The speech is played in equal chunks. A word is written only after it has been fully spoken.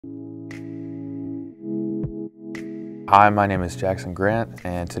Hi, my name is Jackson Grant,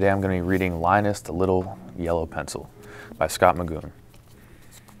 and today I'm going to be reading Linus the Little Yellow Pencil by Scott Magoon.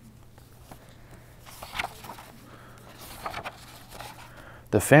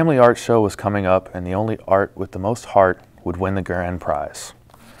 The family art show was coming up, and the only art with the most heart would win the grand prize.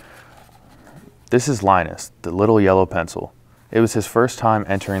 This is Linus, the Little Yellow Pencil. It was his first time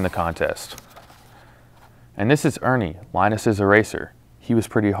entering the contest. And this is Ernie, Linus's eraser. He was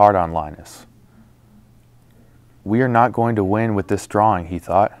pretty hard on Linus. We are not going to win with this drawing, he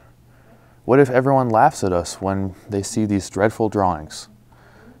thought. What if everyone laughs at us when they see these dreadful drawings?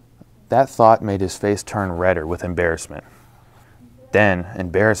 That thought made his face turn redder with embarrassment. Then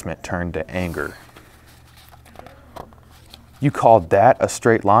embarrassment turned to anger. You called that a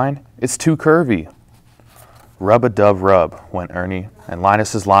straight line? It's too curvy. Rub-a-dub-rub, went Ernie, and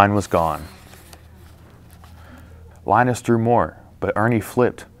Linus's line was gone. Linus drew more, but Ernie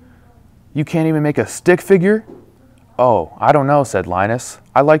flipped. You can't even make a stick figure? Oh, I don't know, said Linus.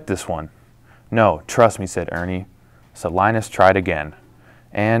 I like this one. No, trust me, said Ernie. So Linus tried again,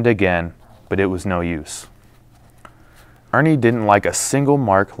 and again, but it was no use. Ernie didn't like a single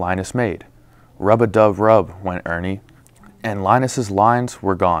mark Linus made. Rub-a-dub-rub, went Ernie, and Linus's lines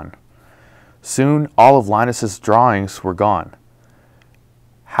were gone. Soon, all of Linus's drawings were gone.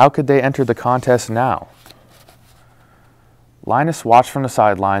 How could they enter the contest now? Linus watched from the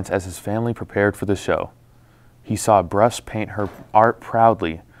sidelines as his family prepared for the show. He saw Brush paint her art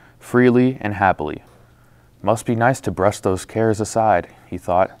proudly, freely, and happily. Must be nice to brush those cares aside, he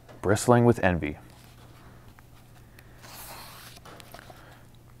thought, bristling with envy.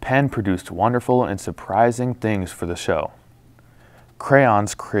 Pen produced wonderful and surprising things for the show.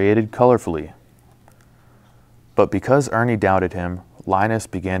 Crayons created colorfully. But because Ernie doubted him, Linus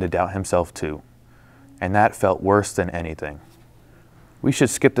began to doubt himself too, and that felt worse than anything. We should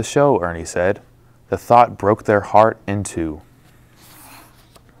skip the show, Ernie said. The thought broke their heart in two.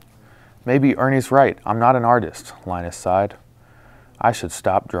 Maybe Ernie's right. I'm not an artist, Linus sighed. I should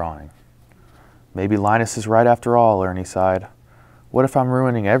stop drawing. Maybe Linus is right after all, Ernie sighed. What if I'm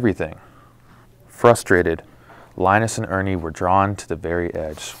ruining everything? Frustrated, Linus and Ernie were drawn to the very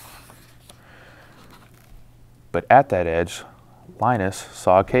edge. But at that edge, Linus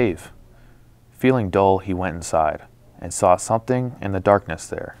saw a cave. Feeling dull, he went inside and saw something in the darkness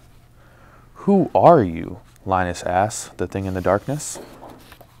there. Who are you? Linus asked the thing in the darkness.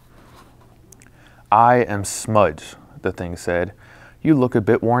 I am Smudge, the thing said. You look a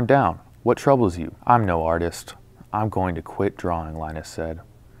bit worn down. What troubles you? I'm no artist. I'm going to quit drawing, Linus said.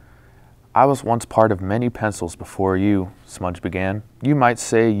 I was once part of many pencils before you, Smudge began. You might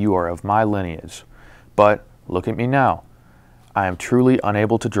say you are of my lineage. But look at me now. I am truly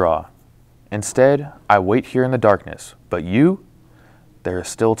unable to draw. Instead, I wait here in the darkness. But you? There is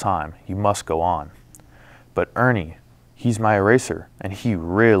still time. You must go on. But Ernie, he's my eraser, and he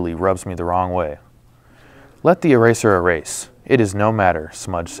really rubs me the wrong way. Let the eraser erase. It is no matter,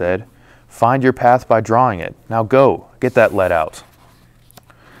 Smudge said. Find your path by drawing it. Now go, get that lead out.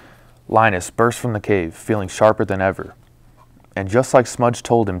 Linus burst from the cave, feeling sharper than ever. And just like Smudge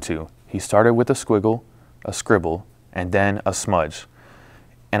told him to, he started with a squiggle, a scribble, and then a smudge.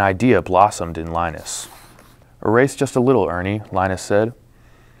 An idea blossomed in Linus. Erase just a little, Ernie, Linus said.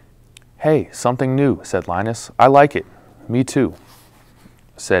 Hey, something new, said Linus. I like it. Me too,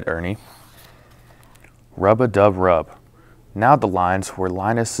 said Ernie. Rub-a-dub-rub. Now the lines were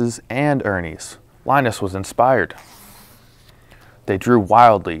Linus's and Ernie's. Linus was inspired. They drew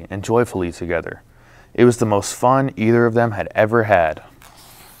wildly and joyfully together. It was the most fun either of them had ever had.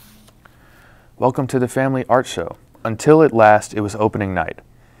 Welcome to the family art show. Until at last it was opening night.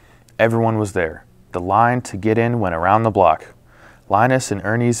 Everyone was there. The line to get in went around the block. Linus and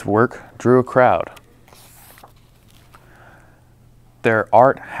Ernie's work drew a crowd. Their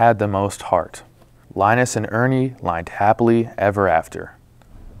art had the most heart. Linus and Ernie lined happily ever after.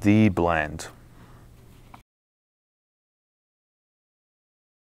 The blend.